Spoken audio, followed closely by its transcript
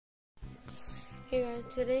Hey guys,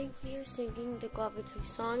 today we are singing the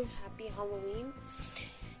Guavajuice song, Happy Halloween.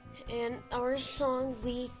 And our song,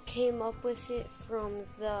 we came up with it from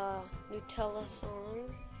the Nutella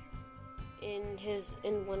song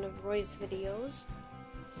in one of Roy's videos.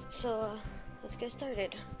 So let's get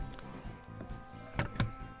started.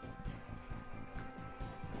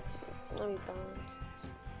 Let me balance.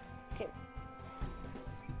 Okay.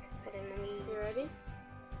 But then let me. You ready?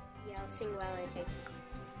 Yeah, I'll sing while I take.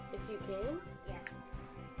 If you can. Yeah.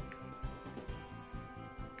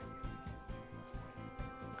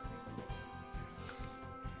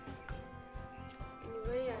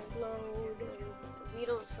 Anyway, I load. We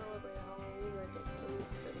don't celebrate Halloween. We're just doing it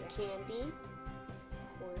for the candy.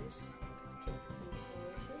 Of course. Candy's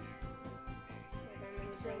delicious. And then let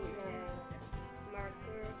me bring the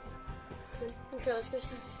marker. Okay, let's get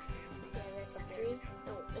started. Yeah, that's okay. 3.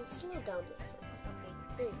 No, and slow down this time.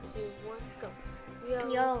 Okay. 3, 2, 1, go.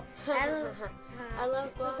 Yo, I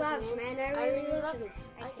love Guavajuice, man. I really love him.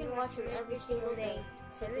 I can watch him every single day.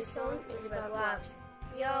 So this song is about Guavs.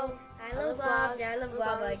 Yo, I love Guavs, I love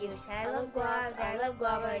Guavajuice. I love Guavs, I love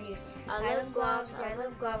Guavajuice. I love Guavs, I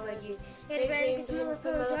love Guavajuice. Hey, ready to smell the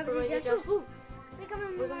Guavajuice? Wake up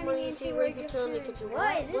in the morning and see where you're chilling in the kitchen.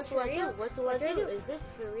 What? Is this for real? What do I do? Is this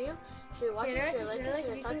for real? Should I watch it? Should I like it?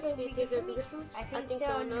 Should I talk to you? Do you think it'll be good for me? I think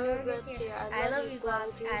so. No regrets here. I love you,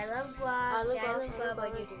 Guavajuice. I love Guavs, I love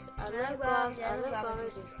Guavajuice. I love Guavs, I love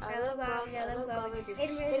Guavajuice. I love Guavs, I love Guavajuice. Hey,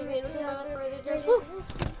 ready to smell the Guavajuice?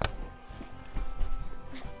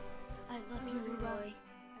 I love you, Roy.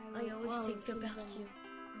 I always think about you.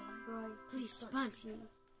 Roy, please sponsor me.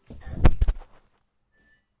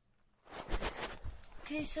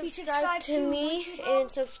 Okay, subscribe to me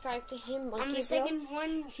and subscribe to him, Monkey I'm the Bro. second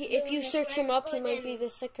one. If you search him up, he might be the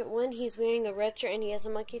second one. He's wearing a red shirt and he has a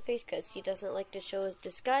monkey face because he doesn't like to show his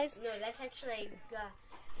disguise. No, that's actually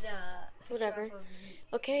the whatever.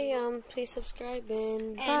 Okay, please subscribe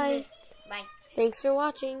and bye. Bye. Thanks for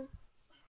watching.